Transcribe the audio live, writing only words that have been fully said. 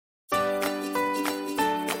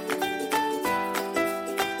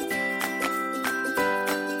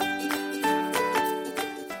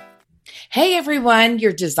Hey everyone,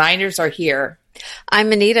 your designers are here.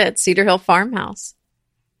 I'm Anita at Cedar Hill Farmhouse.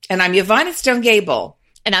 And I'm Yvonne at Stone Gable.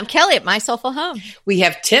 And I'm Kelly at My Soulful Home. We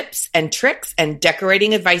have tips and tricks and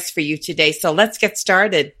decorating advice for you today, so let's get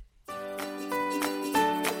started.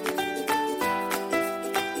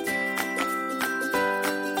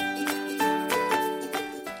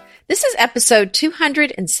 This is episode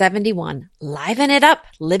 271, Liven It Up,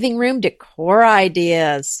 Living Room Decor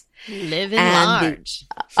Ideas. Living large.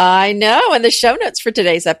 I know. And the show notes for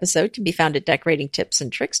today's episode can be found at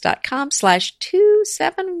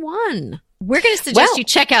decoratingtipsandtricks.com/271. We're going to suggest you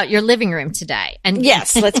check out your living room today. And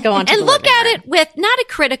yes, let's go on to and the look at room. it with not a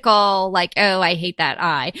critical, like, oh, I hate that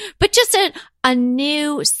eye, but just a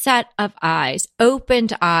new set of eyes,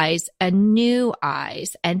 opened eyes, a new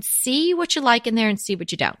eyes, and see what you like in there and see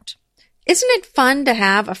what you don't. Isn't it fun to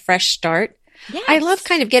have a fresh start? Yes. I love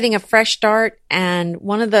kind of getting a fresh start. And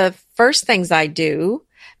one of the first things I do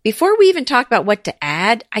before we even talk about what to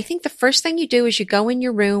add, I think the first thing you do is you go in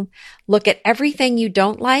your room, look at everything you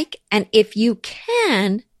don't like. And if you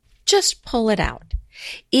can, just pull it out.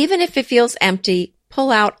 Even if it feels empty,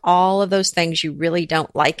 pull out all of those things you really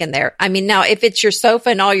don't like in there. I mean, now if it's your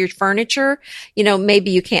sofa and all your furniture, you know,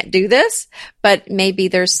 maybe you can't do this, but maybe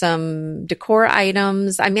there's some decor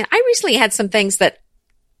items. I mean, I recently had some things that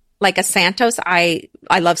like a Santos. I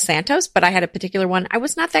love Santos, but I had a particular one I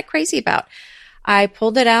was not that crazy about. I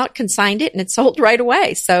pulled it out, consigned it, and it sold right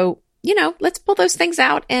away. So, you know, let's pull those things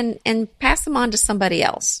out and pass them on to somebody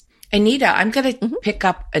else. Anita, I'm going to pick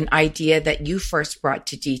up an idea that you first brought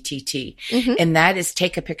to DTT, and that is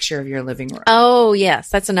take a picture of your living room. Oh, yes.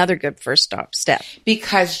 That's another good first step.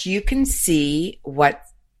 Because you can see what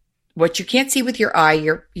you can't see with your eye,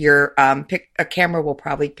 a camera will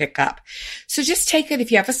probably pick up. So just take it.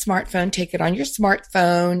 If you have a smartphone, take it on your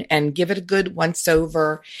smartphone and give it a good once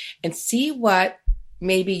over and see what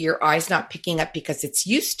maybe your eye's not picking up because it's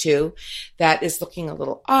used to, that is looking a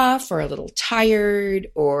little off or a little tired,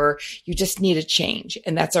 or you just need a change.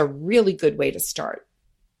 And that's a really good way to start.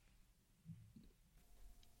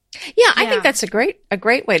 Yeah, I think that's a great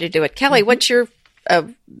way to do it. Kelly, what's your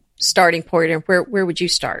starting point, and where would you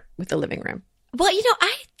start with the living room? Well, you know,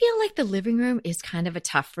 I feel like the living room is kind of a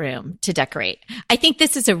tough room to decorate. I think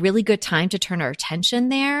this is a really good time to turn our attention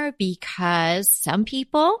there because some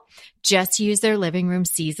people just use their living room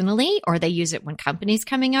seasonally, or they use it when company's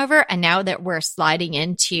coming over. And now that we're sliding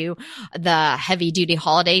into the heavy duty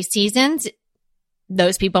holiday seasons,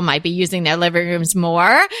 those people might be using their living rooms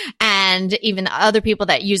more. And even other people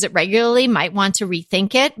that use it regularly might want to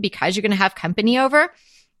rethink it because you're going to have company over.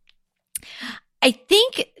 I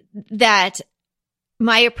think that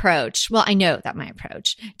I know that my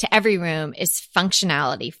approach to every room is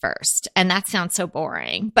functionality first. And that sounds so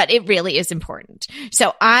boring, but it really is important.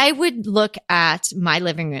 So I would look at my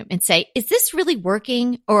living room and say, is this really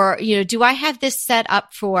working? Or, you know, do I have this set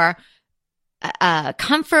up for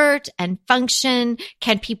comfort and function?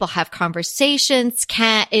 Can people have conversations?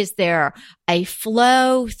 Is there a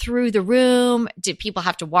flow through the room? Do people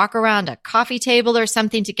have to walk around a coffee table or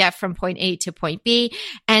something to get from point A to point B?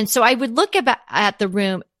 And so I would look at the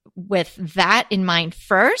room with that in mind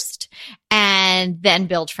first and then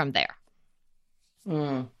build from there.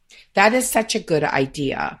 That is such a good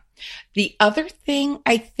idea. The other thing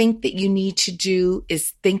I think that you need to do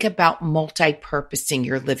is think about multi-purposing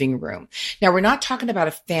your living room. Now, we're not talking about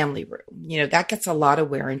a family room. You know, that gets a lot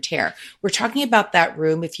of wear and tear. We're talking about that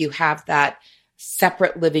room if you have that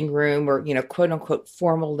separate living room or, you know, quote unquote,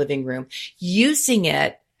 formal living room, using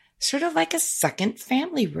it sort of like a second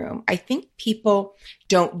family room. I think people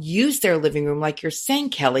don't use their living room like you're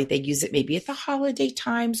saying, Kelly. They use it maybe at the holiday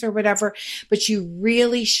times or whatever, but you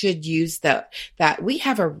really should use that. We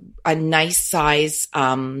have a nice size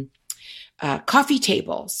coffee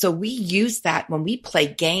table. So we use that when we play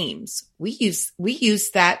games. We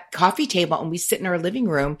use that coffee table and we sit in our living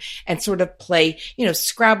room and sort of play, you know,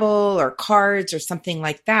 Scrabble or cards or something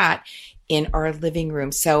like that in our living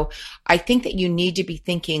room. So I think that you need to be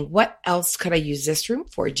thinking, what else could I use this room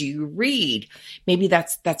for? Do you read? Maybe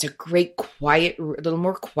that's a great quiet, a little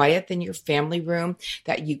more quiet than your family room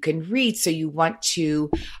that you can read. So you want to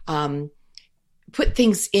put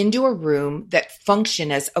things into a room that function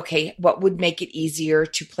as, okay, what would make it easier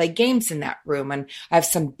to play games in that room? And I have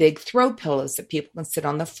some big throw pillows that people can sit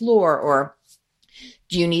on the floor, or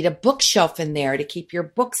do you need a bookshelf in there to keep your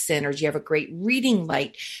books in? Or do you have a great reading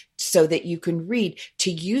light so that you can read?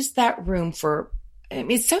 To use that room for, I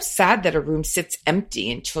mean, it's so sad that a room sits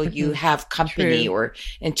empty until you have company or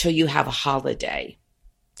until you have a holiday.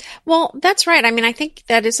 Well, that's right. I mean, I think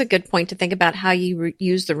that is a good point to think about how you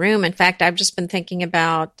use the room. In fact, I've just been thinking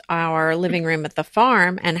about our living room at the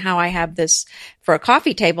farm and how I have this for a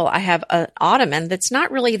coffee table. I have an ottoman that's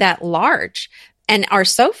not really that large, and our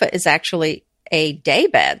sofa is actually a day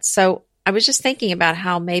bed. So I was just thinking about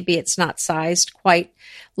how maybe it's not sized quite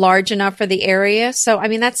large enough for the area. So, I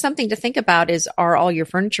mean, that's something to think about is, are all your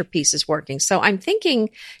furniture pieces working? So I'm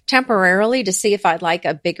thinking temporarily to see if I'd like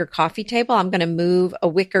a bigger coffee table. I'm going to move a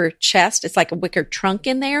wicker chest. It's like a wicker trunk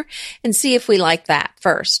in there, and see if we like that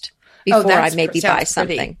first before I maybe buy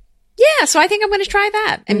something. Pretty. Yeah. So I think I'm going to try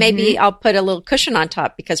that. And maybe I'll put a little cushion on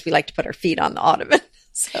top because we like to put our feet on the ottoman.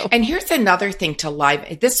 So. And here's another thing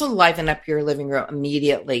this will liven up your living room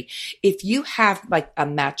immediately. If you have like a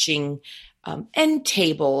matching end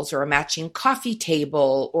tables or a matching coffee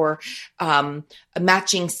table or a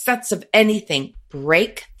matching sets of anything,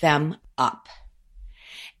 break them up.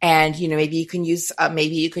 And, maybe you can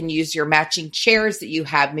use your matching chairs that you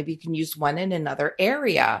have. Maybe you can use one in another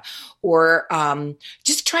area, or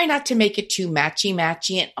just try not to make it too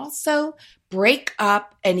matchy. And also break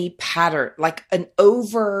up any pattern, like an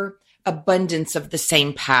overabundance of the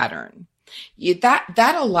same pattern.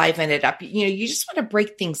 That'll liven it up. You just want to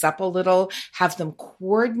break things up a little, have them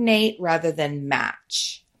coordinate rather than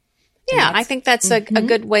match. Yeah, I think that's a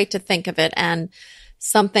good way to think of it, and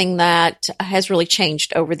something that has really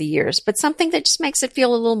changed over the years, but something that just makes it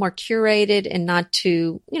feel a little more curated and not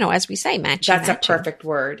too, as we say, matchy. That's a perfect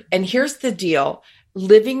word. And here's the deal.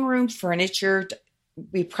 Living room furniture,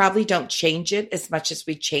 we probably don't change it as much as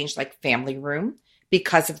we change like family room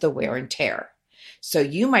because of the wear and tear. So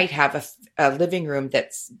you might have a living room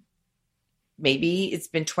that's maybe it's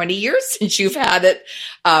been 20 years since you've had it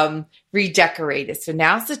redecorated. So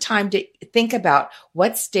now's the time to think about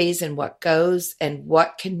what stays and what goes and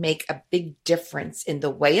what can make a big difference in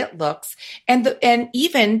the way it looks. And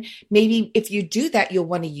even maybe if you do that, you'll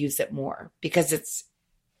want to use it more because it's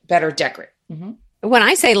better decorated. Mm-hmm. When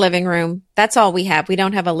I say living room, that's all we have. We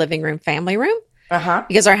don't have a living room, family room.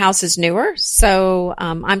 Because our house is newer. So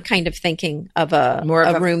I'm kind of thinking of a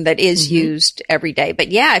room that is used every day. But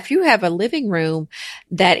yeah, if you have a living room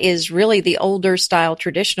that is really the older style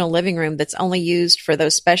traditional living room that's only used for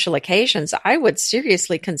those special occasions, I would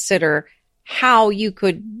seriously consider how you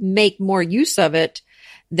could make more use of it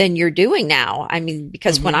than you're doing now. I mean,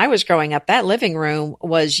 because when I was growing up, that living room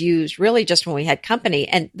was used really just when we had company.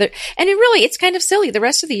 And it's kind of silly. The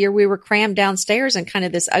rest of the year we were crammed downstairs in kind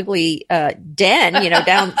of this ugly den,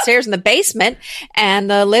 downstairs in the basement. And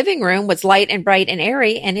the living room was light and bright and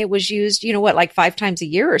airy. And it was used, like 5 times a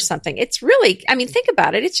year or something. It's really, think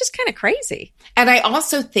about it. It's just kind of crazy. And I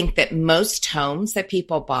also think that most homes that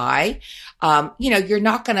people buy, you're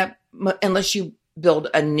not going to, unless you build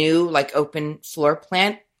a new like open floor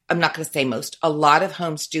plan. I'm not going to say most. A lot of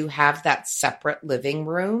homes do have that separate living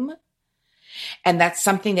room. And that's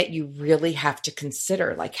something that you really have to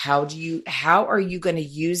consider. Like, how are you going to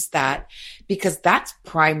use that? Because that's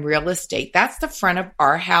prime real estate. That's the front of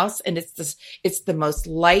our house. And it's the most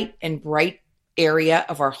light and bright area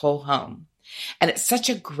of our whole home. And it's such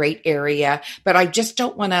a great area, but I just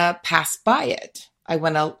don't want to pass by it. I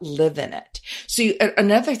want to live in it. So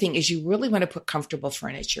another thing is you really want to put comfortable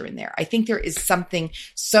furniture in there. I think there is something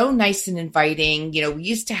so nice and inviting. We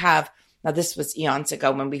used to have, now this was eons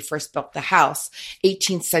ago when we first built the house,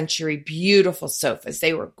 18th century, beautiful sofas.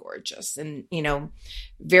 They were gorgeous and,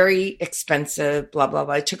 very expensive, blah, blah,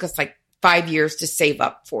 blah. It took us like 5 years to save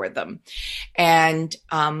up for them. And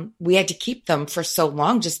we had to keep them for so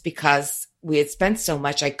long just because we had spent so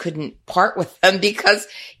much, I couldn't part with them because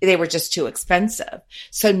they were just too expensive.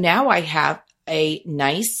 So now I have a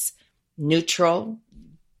nice neutral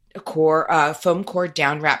core, foam core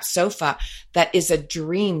down wrap sofa that is a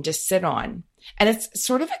dream to sit on. And it's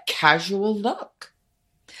sort of a casual look.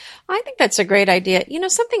 I think that's a great idea.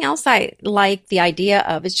 Something else I like the idea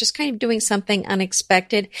of is just kind of doing something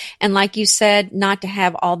unexpected. And like you said, not to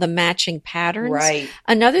have all the matching patterns. Right.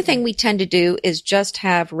 Another thing we tend to do is just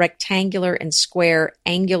have rectangular and square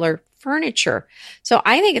angular furniture. So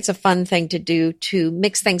I think it's a fun thing to do to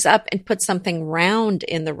mix things up and put something round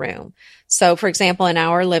in the room. So for example, in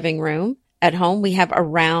our living room at home, we have a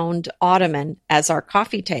round ottoman as our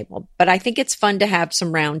coffee table. But I think it's fun to have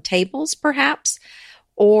some round tables perhaps,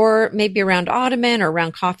 or maybe a round ottoman or a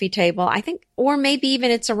round coffee table. I think, or maybe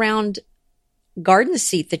even it's a round garden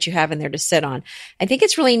seat that you have in there to sit on. I think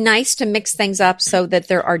it's really nice to mix things up so that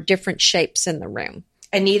there are different shapes in the room.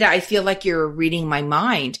 Anita, I feel like you're reading my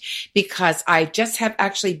mind because I just have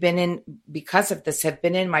actually been in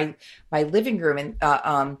my living room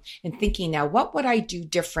and thinking now, what would I do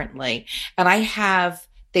differently? And I have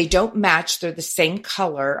They don't match. They're the same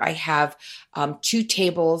color. I have 2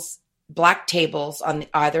 tables, black tables on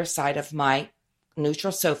either side of my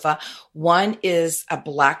neutral sofa. One is a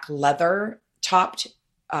black leather topped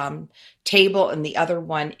table, and the other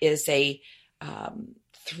one is a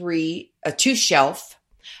 2-shelf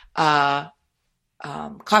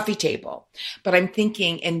coffee table. But I'm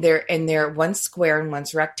thinking, and they're one's square and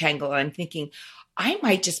one's rectangle. And I'm thinking, I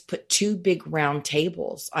might just put 2 big round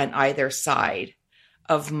tables on either side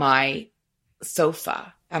of my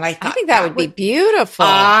sofa. And I think that would be beautiful.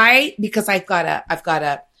 Because I've got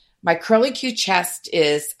my curly Q chest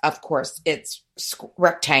is, of course, it's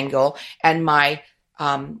rectangle, and my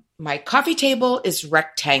coffee table is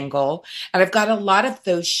rectangle, and I've got a lot of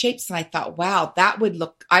those shapes. And I thought, wow, that would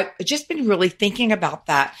look, I've just been really thinking about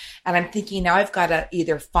that. And I'm thinking now I've got to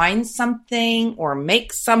either find something or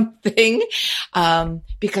make something,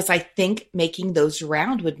 because I think making those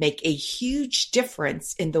round would make a huge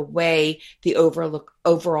difference in the way the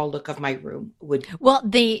overall look of my room would. Well,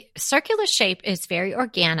 the circular shape is very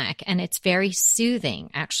organic and it's very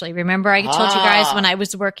soothing, actually. Remember, I told you guys when I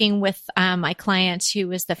was working with my client who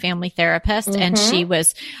was the family therapist, and she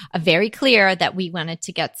was very clear that we wanted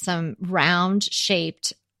to get some round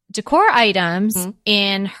shaped decor items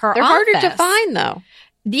in her They're office. harder to find, though.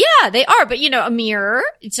 Yeah, they are. But, a mirror.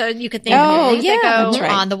 So you could think of things that go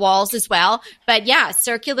on the walls as well. But yeah,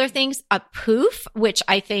 circular things, a poof, which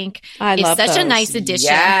I think is such a nice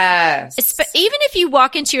addition. Yes. Even if you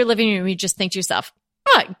walk into your living room, you just think to yourself,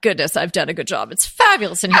 my goodness, I've done a good job. It's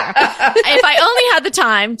fabulous in here. If I only had the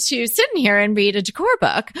time to sit in here and read a decor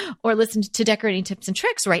book or listen to decorating tips and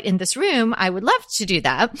tricks right in this room, I would love to do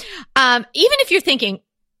that. Even if you're thinking,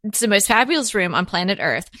 it's the most fabulous room on planet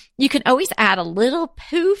Earth, you can always add a little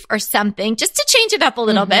poof or something just to change it up a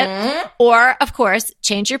little bit. Or, of course,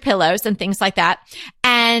 change your pillows and things like that.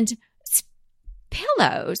 And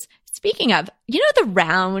pillows, speaking of, the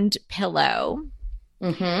round pillow,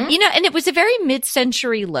 and it was a very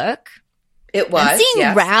mid-century look. It was. I'm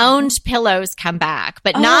seeing round pillows come back,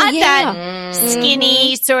 but not that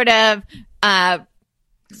skinny sort of flat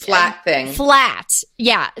thing. Flat.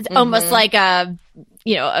 Yeah. Almost like a disc.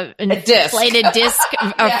 Inflated disc,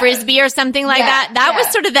 a frisbee or something like that. That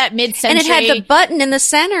was sort of that mid-century. And it had the button in the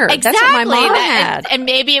center. Exactly. That's what my mom had. And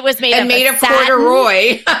maybe it was made of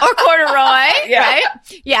corduroy. Or corduroy, right?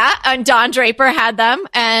 Yeah. And Don Draper had them.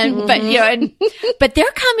 And, but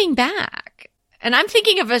they're coming back. And I'm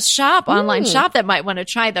thinking of a online shop that might want to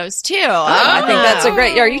try those too. I think that's a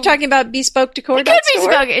great. Are you talking about Bespoke Decor? It could be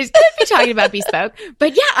bespoke. It could be talking about bespoke.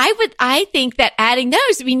 But yeah, I think that adding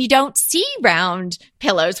those, you don't see round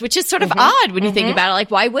pillows, which is sort of odd when you think about it. Like,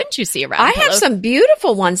 why wouldn't you see a round pillow? I have some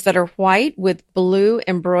beautiful ones that are white with blue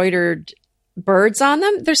embroidered birds on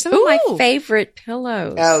them. They're some of my favorite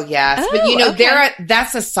pillows. Oh, yes. But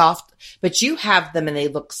that's a soft, but you have them and they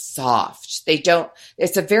look soft.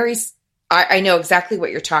 It's a very, I know exactly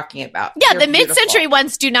what you're talking about. Yeah, the mid-century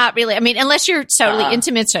ones do not really. Unless you're totally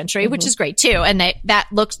into mid-century, which is great too, and that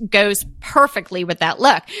goes perfectly with that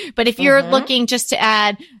look. But if you're looking just to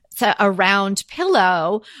add a round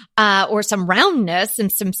pillow or some roundness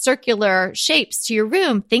and some circular shapes to your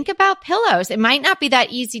room, think about pillows. It might not be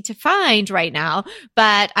that easy to find right now,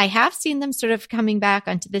 but I have seen them sort of coming back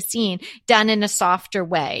onto the scene, done in a softer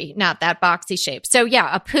way, not that boxy shape. So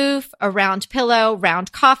yeah, a poof, a round pillow,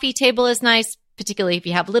 round coffee table is nice, particularly if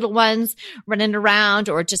you have little ones running around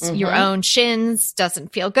or just your own shins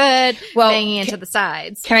doesn't feel good, banging into the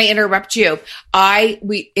sides. Can I interrupt you? I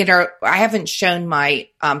haven't shown my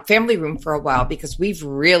family room for a while because we've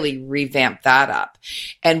really revamped that up,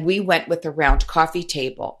 and we went with a round coffee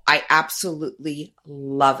table. I absolutely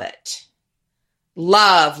love it.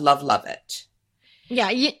 Love it. Yeah,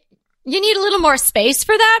 you need a little more space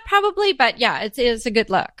for that probably, but yeah, it is a good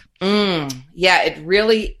look. Yeah, it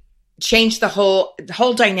really changed the whole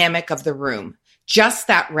dynamic of the room. Just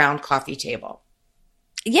that round coffee table.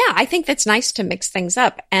 Yeah, I think that's nice to mix things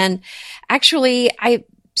up. And actually, I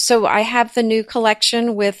have the new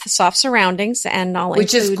collection with soft surroundings, and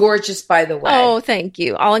which is gorgeous, by the way. Oh, thank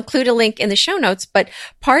you. I'll include a link in the show notes. But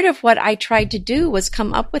part of what I tried to do was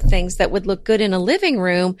come up with things that would look good in a living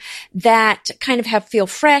room that kind of feel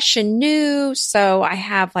fresh and new. So I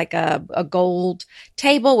have like a gold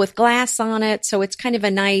table with glass on it. So it's kind of a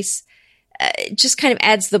nice, just kind of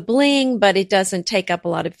adds the bling, but it doesn't take up a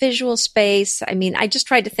lot of visual space. I just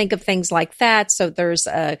tried to think of things like that. So there's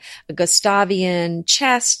a Gustavian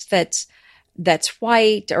chest that's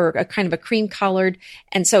white or a kind of a cream colored.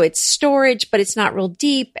 And so it's storage, but it's not real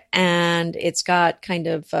deep. And it's got kind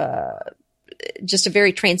of just a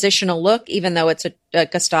very transitional look, even though it's a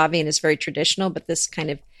Gustavian is very traditional, but this kind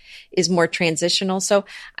of is more transitional. So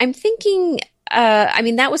I'm thinking,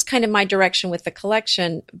 that was kind of my direction with the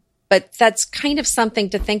collection, but that's kind of something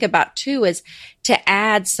to think about too, is to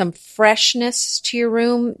add some freshness to your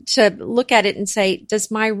room, to look at it and say, does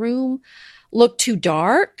my room look too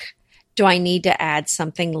dark? Do I need to add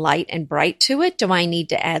something light and bright to it? Do I need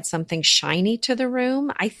to add something shiny to the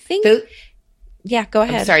room? I think, yeah, go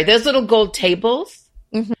ahead. I'm sorry, those little gold tables,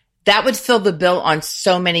 that would fill the bill on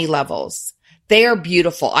so many levels. They are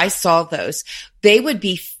beautiful. I saw those. They would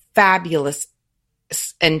be fabulous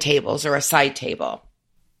end tables or a side table.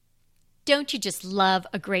 Don't you just love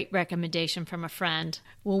a great recommendation from a friend?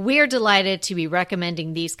 Well, we're delighted to be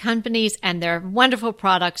recommending these companies and their wonderful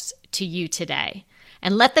products to you today.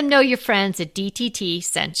 And let them know your friends at DTT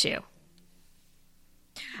sent you.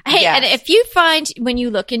 Hey, Yes. and if you find when you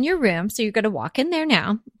look in your room, so you're going to walk in there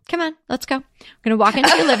now. Come on, let's go. We're going to walk into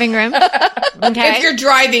your living room. Okay. If you're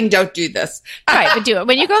driving, don't do this. All right, but do it.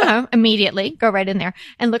 When you go home, immediately go right in there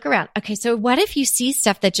and look around. Okay, so what if you see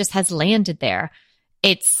stuff that just has landed there?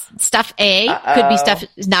 It's stuff A, could be stuff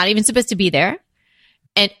that's not even supposed to be there.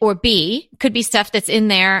 Or B, could be stuff that's in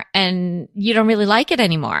there and you don't really like it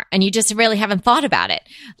anymore and you just really haven't thought about it.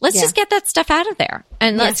 Let's just get that stuff out of there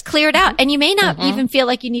and let's clear it out. And you may not even feel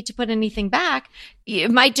like you need to put anything back.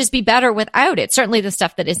 It might just be better without it. Certainly the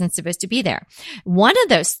stuff that isn't supposed to be there. One of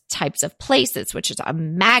those types of places, which is a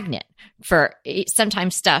magnet for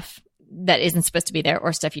sometimes stuff that isn't supposed to be there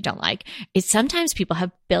or stuff you don't like, is sometimes people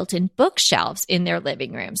have built-in bookshelves in their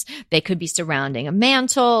living rooms. They could be surrounding a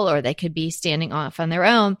mantle or they could be standing off on their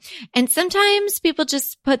own. And sometimes people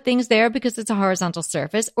just put things there because it's a horizontal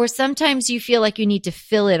surface, or sometimes you feel like you need to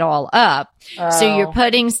fill it all up. So you're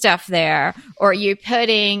putting stuff there, or you're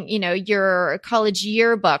putting, your college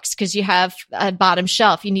yearbooks because you have a bottom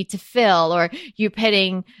shelf you need to fill, or you're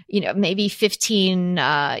putting, maybe 15,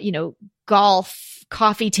 golf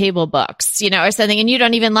coffee table books, or something, and you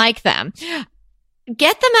don't even like them.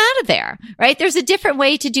 Get them out of there, right? There's a different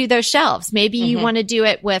way to do those shelves. Maybe you want to do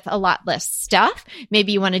it with a lot less stuff.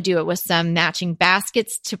 Maybe you want to do it with some matching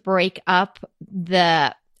baskets to break up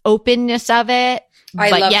the openness of it,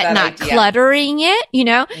 but yet not cluttering it,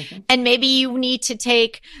 and maybe you need to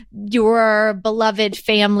take your beloved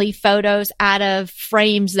family photos out of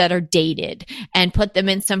frames that are dated and put them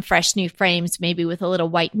in some fresh new frames, maybe with a little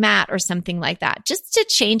white mat or something like that, just to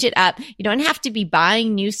change it up. You don't have to be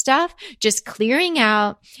buying new stuff, just clearing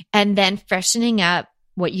out and then freshening up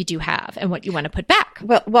what you do have and what you want to put back.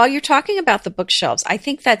 Well, while you're talking about the bookshelves, I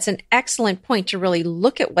think that's an excellent point to really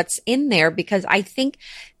look at what's in there, because I think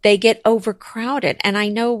they get overcrowded. And I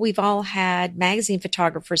know we've all had magazine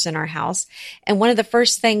photographers in our house. And one of the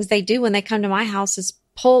first things they do when they come to my house is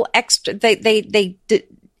pull extra, they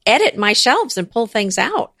edit my shelves and pull things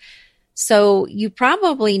out. So you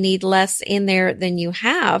probably need less in there than you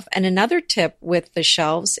have. And another tip with the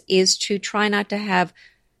shelves is to try not to have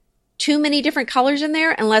too many different colors in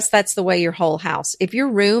there, unless that's the way your whole house. If your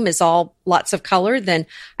room is all lots of color, then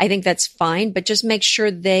I think that's fine, but just make sure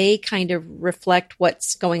they kind of reflect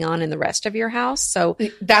what's going on in the rest of your house. So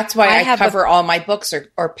that's why I cover all my books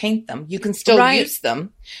or paint them. You can still use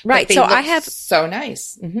them. Right. So I have so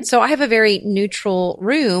nice. So I have a very neutral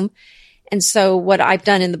room. And so what I've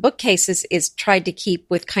done in the bookcases is tried to keep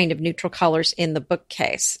with kind of neutral colors in the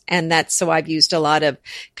bookcase. And so I've used a lot of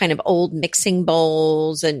kind of old mixing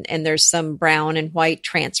bowls, and there's some brown and white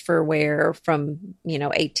transferware from,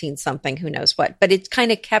 18 something, who knows what, but it's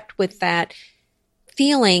kind of kept with that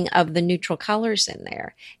feeling of the neutral colors in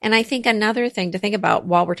there. And I think another thing to think about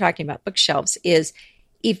while we're talking about bookshelves is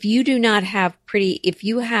if you do not have if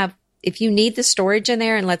you need the storage in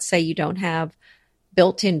there, and let's say you don't have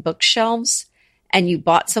built-in bookshelves and you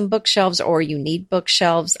bought some bookshelves or you need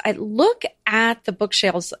bookshelves, I look at the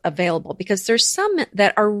bookshelves available, because there's some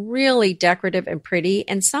that are really decorative and pretty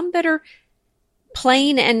and some that are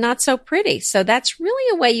plain and not so pretty. So that's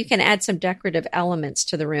really a way you can add some decorative elements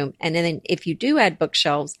to the room. And then if you do add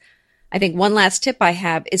bookshelves, I think one last tip I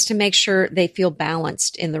have is to make sure they feel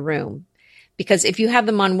balanced in the room. Because if you have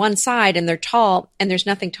them on one side and they're tall and there's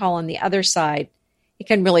nothing tall on the other side, it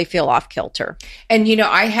can really feel off kilter. And,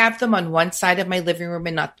 I have them on one side of my living room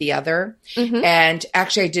and not the other. And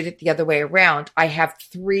actually I did it the other way around. I have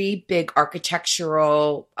 3 big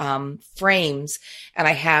architectural frames, and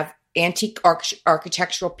I have antique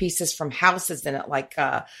architectural pieces from houses in it, like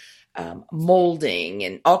molding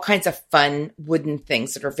and all kinds of fun wooden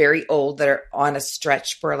things that are very old that are on a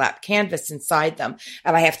stretch burlap canvas inside them.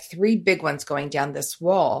 And I have 3 big ones going down this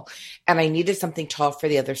wall, and I needed something tall for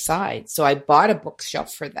the other side. So I bought a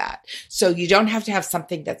bookshelf for that. So you don't have to have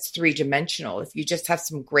something that's 3-dimensional. If you just have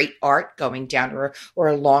some great art going down or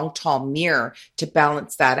a long, tall mirror to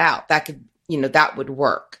balance that out, that could, that would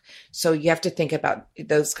work. So you have to think about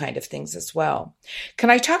those kind of things as well. Can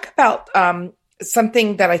I talk about,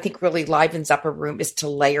 something that I think really livens up a room is to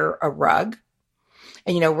layer a rug.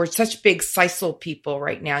 And, we're such big sisal people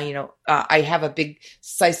right now. I have a big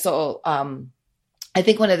sisal. I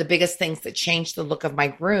think one of the biggest things that changed the look of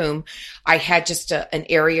my room, I had just an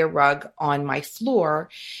area rug on my floor,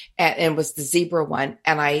 and it was the zebra one.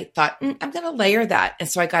 And I thought, I'm going to layer that. And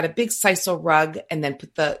so I got a big sisal rug and then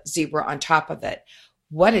put the zebra on top of it.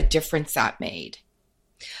 What a difference that made.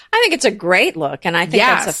 I think it's a great look, and I think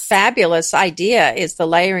that's a fabulous idea, is the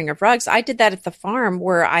layering of rugs. I did that at the farm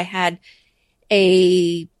where I had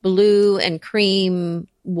a blue and cream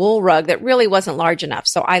wool rug that really wasn't large enough,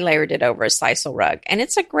 so I layered it over a sisal rug. And the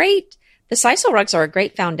sisal rugs are a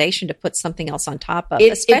great foundation to put something else on top of,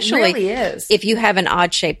 especially it really is. If you have an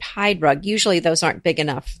odd-shaped hide rug. Usually those aren't big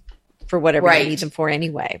enough for whatever you need them for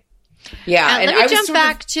anyway. Yeah. And let me jump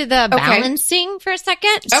back to the balancing for a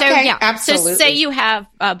second. Okay, absolutely. So say you have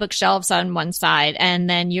bookshelves on one side, and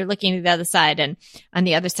then you're looking at the other side, and on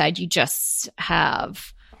the other side you just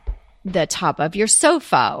have the top of your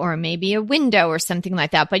sofa or maybe a window or something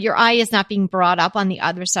like that, but your eye is not being brought up on the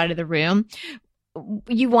other side of the room.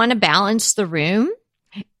 You want to balance the room,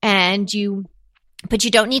 but you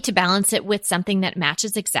don't need to balance it with something that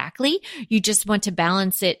matches exactly. You just want to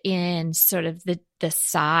balance it in sort of the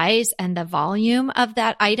size and the volume of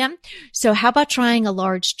that item. So how about trying a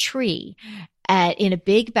large tree in a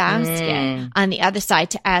big basket on the other side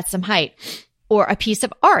to add some height, or a piece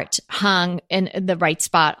of art hung in the right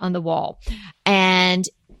spot on the wall? And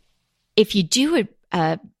if you do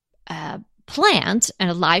a plant, and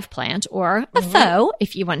a live plant, or a faux,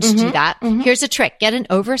 if you want to do that, here's a trick. Get an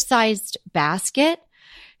oversized basket.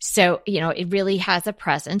 So, it really has a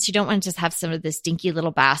presence. You don't want to just have some of this dinky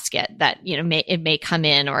little basket that, it may come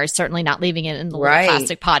in, or certainly not leaving it in the little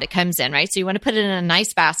plastic pot it comes in, right? So you want to put it in a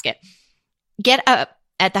nice basket. Get up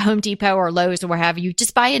at the Home Depot or Lowe's or where have you,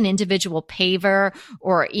 just buy an individual paver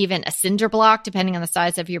or even a cinder block, depending on the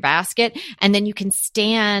size of your basket. And then you can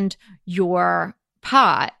stand your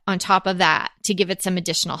pot on top of that to give it some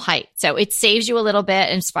additional height. So it saves you a little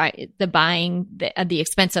bit in the buying the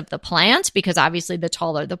expense of the plant, because obviously the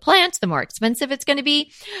taller the plant, the more expensive it's going to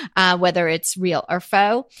be, whether it's real or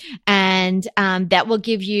faux. And that will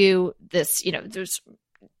give you this, there's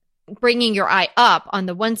bringing your eye up on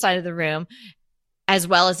the one side of the room, as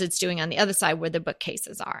well as it's doing on the other side where the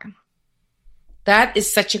bookcases are. That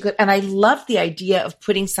is such a good, and I love the idea of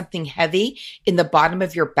putting something heavy in the bottom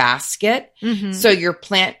of your basket, so your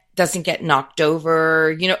plant doesn't get knocked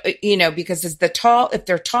over, because if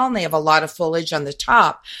they're tall and they have a lot of foliage on the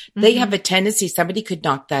top, they have a tendency, somebody could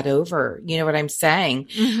knock that over. You know what I'm saying?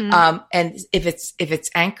 And if it's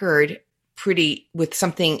anchored pretty with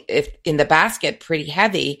something in the basket, pretty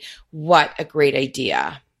heavy, what a great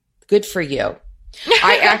idea. Good for you.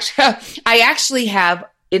 I actually have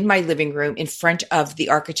in my living room, in front of the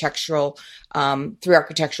architectural, 3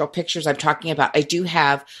 architectural pictures I'm talking about, I do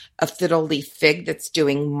have a fiddle leaf fig that's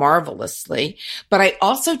doing marvelously. But I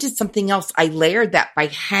also did something else. I layered that by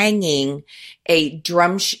hanging a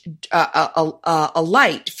drum, a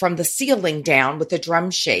light from the ceiling down with a drum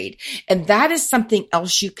shade. And that is something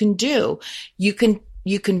else you can do. You can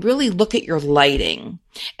really look at your lighting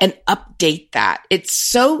and update that. It's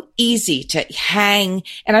so easy to hang,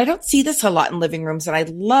 and I don't see this a lot in living rooms, and I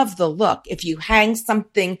love the look. If you hang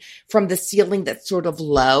something from the ceiling that's sort of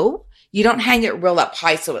low, you don't hang it real up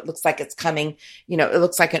high so it looks like it's coming, it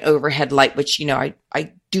looks like an overhead light, which,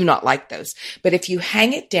 I do not like those. But if you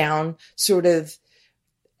hang it down sort of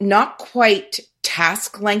not quite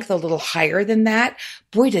task length, a little higher than that,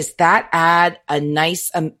 boy, does that add a nice,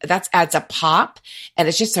 that adds a pop, and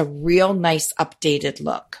it's just a real nice updated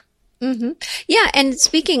look. Yeah. And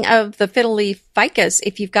speaking of the fiddle leaf ficus,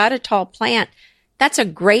 if you've got a tall plant, that's a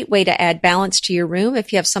great way to add balance to your room.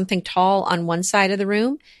 If you have something tall on one side of the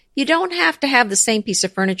room, you don't have to have the same piece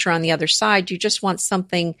of furniture on the other side. You just want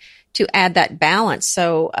something to add that balance.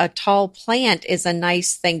 So a tall plant is a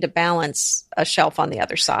nice thing to balance a shelf on the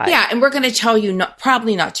other side. Yeah. And we're going to tell you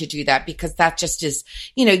probably not to do that, because that just is,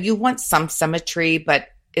 you want some symmetry, but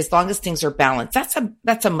as long as things are balanced,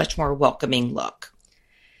 that's a much more welcoming look.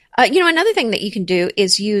 Another thing that you can do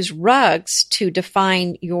is use rugs to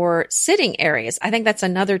define your sitting areas. I think that's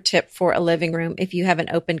another tip for a living room. If you have an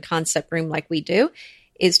open concept room like we do,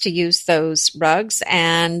 is to use those rugs.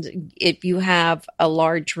 And if you have a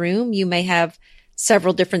large room, you may have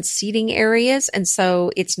several different seating areas. And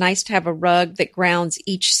so it's nice to have a rug that grounds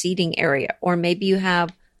each seating area. Or maybe you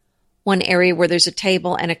have one area where there's a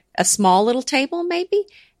table and a small little table maybe,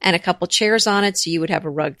 and a couple chairs on it. So you would have a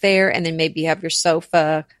rug there. And then maybe you have your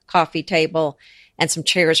sofa, coffee table, and some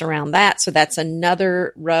chairs around that. So that's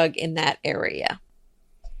another rug in that area.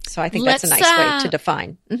 So I think that's a nice way to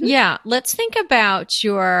define. Mm-hmm. Yeah. Let's think about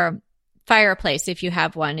your fireplace if you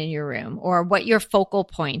have one in your room, or what your focal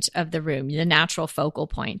point of the room, the natural focal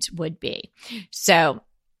point would be. So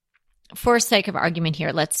for sake of argument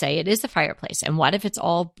here, let's say it is a fireplace. And what if it's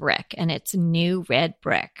all brick and it's new red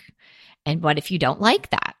brick? And what if you don't like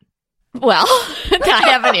that? Well,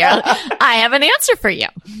 I have an answer for you.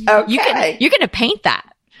 Okay. You're going to paint that.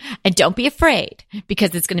 And don't be afraid,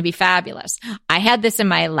 because it's going to be fabulous. I had this in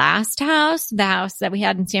my last house, the house that we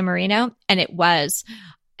had in San Marino, and it was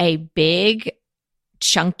a big,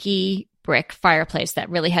 chunky brick fireplace that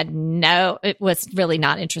really it was really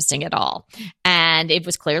not interesting at all. And it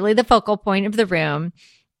was clearly the focal point of the room.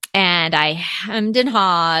 And I hemmed and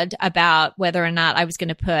hawed about whether or not I was going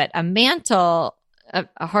to put a mantle,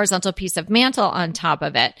 a horizontal piece of mantle on top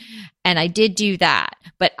of it. And I did do that,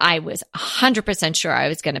 but I was 100% sure I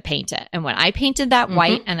was going to paint it. And when I painted that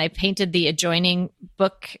white and I painted the adjoining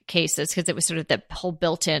bookcases, because it was sort of the whole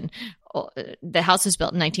built-in, the house was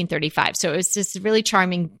built in 1935. So it was just really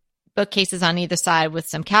charming bookcases on either side with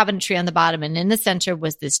some cabinetry on the bottom. And in the center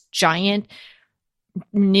was this giant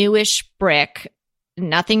newish brick,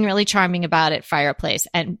 nothing really charming about it, fireplace.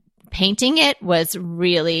 And painting it was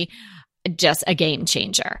really just a game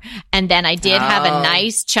changer. And then I did have a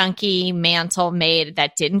nice chunky mantle made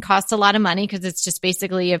that didn't cost a lot of money, because it's just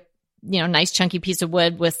basically a nice chunky piece of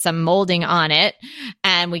wood with some molding on it.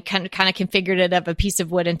 And we kind of configured it of a piece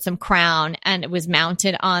of wood and some crown, and it was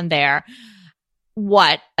mounted on there.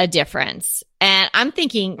 What a difference. And I'm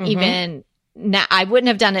thinking even now, I wouldn't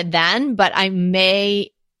have done it then, but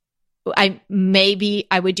maybe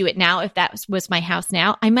I would do it now if that was my house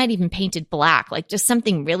now. I might even paint it black, like just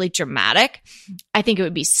something really dramatic. I think it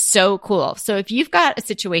would be so cool. So if you've got a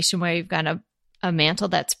situation where you've got a mantle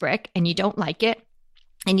that's brick and you don't like it,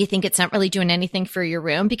 and you think it's not really doing anything for your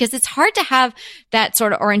room, because it's hard to have that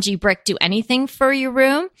sort of orangey brick do anything for your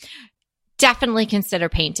room, definitely consider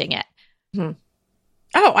painting it.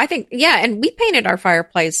 Oh, I think, yeah. And we painted our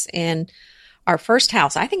fireplace in our first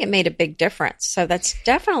house. I think it made a big difference. So that's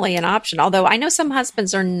definitely an option. Although I know some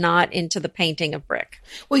husbands are not into the painting of brick.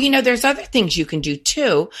 Well, there's other things you can do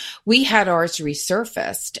too. We had ours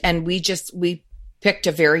resurfaced, and we picked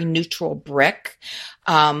a very neutral brick.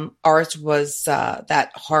 Ours was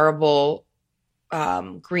that horrible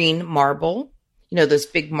green marble, those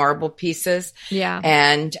big marble pieces. Yeah.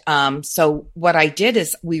 And so what I did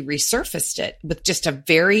is we resurfaced it with just a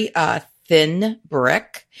very thin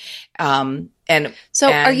brick. Are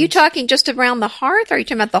you talking just around the hearth, or are you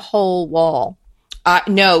talking about the whole wall?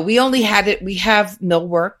 No, we only had it. We have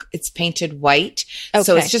millwork. It's painted white. Okay.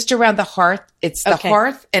 So it's just around the hearth. It's the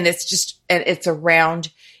hearth, and it's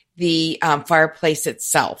around the fireplace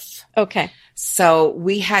itself. Okay. So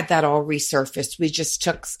we had that all resurfaced. We just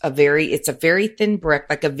took it's a very thin brick,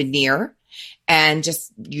 like a veneer, and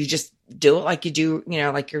you just do it like you do,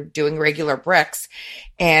 like you're doing regular bricks.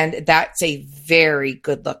 And that's a very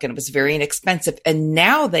good look. And it was very inexpensive. And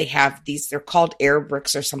now they have they're called air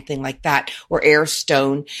bricks or something like that, or air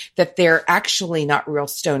stone, that they're actually not real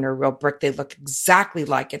stone or real brick. They look exactly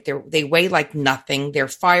like it. They weigh like nothing. They're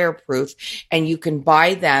fireproof, and you can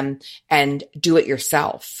buy them and do it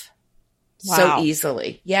yourself. Wow. So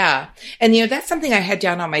easily. Yeah. And that's something I had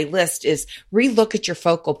down on my list is relook at your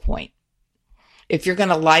focal point. If you're going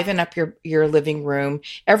to liven up your living room,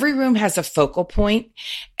 every room has a focal point.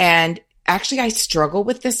 And actually, I struggle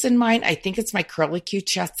with this in mine. I think it's my curlicue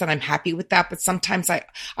chest, and I'm happy with that. But sometimes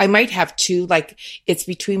I might have two, like it's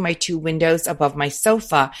between my two windows above my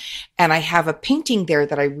sofa. And I have a painting there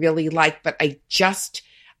that I really like, but I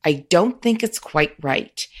don't think it's quite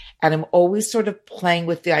right. And I'm always sort of playing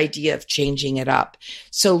with the idea of changing it up.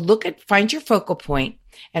 So find your focal point.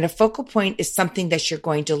 And a focal point is something that you're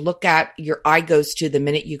going to look at, your eye goes to the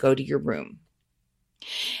minute you go to your room.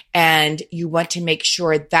 And you want to make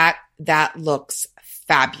sure that looks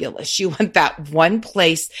fabulous. You want that one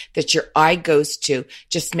place that your eye goes to.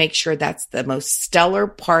 Just make sure that's the most stellar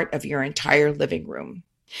part of your entire living room.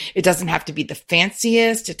 It doesn't have to be the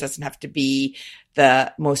fanciest. It doesn't have to be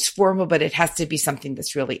the most formal, but it has to be something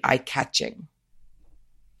that's really eye-catching.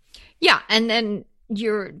 Yeah. And then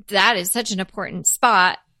that is such an important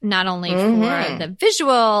spot, not only for the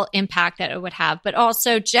visual impact that it would have, but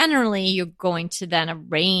also generally you're going to then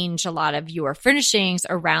arrange a lot of your furnishings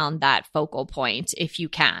around that focal point if you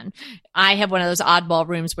can. I have one of those oddball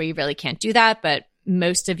rooms where you really can't do that, but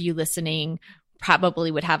most of you listening probably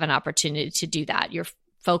would have an opportunity to do that. Your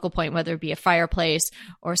focal point, whether it be a fireplace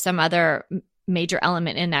or some other major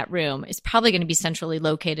element in that room, is probably going to be centrally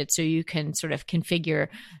located so you can sort of configure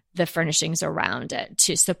the furnishings around it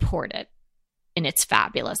to support it in its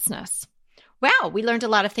fabulousness. Wow, we learned a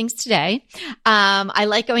lot of things today. I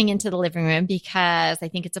like going into the living room because I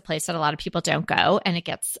think it's a place that a lot of people don't go, and it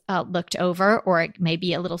gets looked over, or it may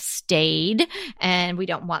be a little staid, and we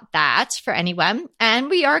don't want that for anyone. And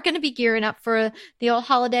we are going to be gearing up for the old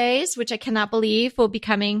holidays, which I cannot believe will be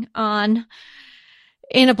coming on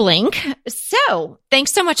in a blink. So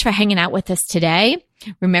thanks so much for hanging out with us today.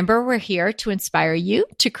 Remember, we're here to inspire you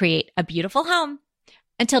to create a beautiful home.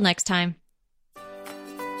 Until next time.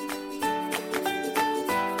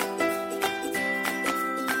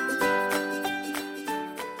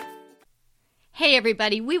 Hey,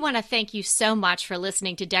 everybody. We want to thank you so much for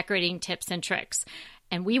listening to Decorating Tips and Tricks.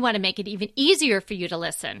 And we want to make it even easier for you to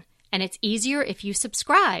listen. And it's easier if you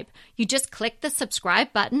subscribe. You just click the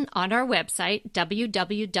subscribe button on our website,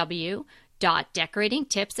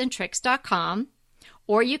 www.decoratingtipsandtricks.com,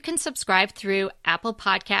 or you can subscribe through Apple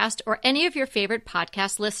Podcast or any of your favorite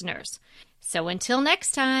podcast listeners. So until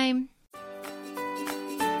next time.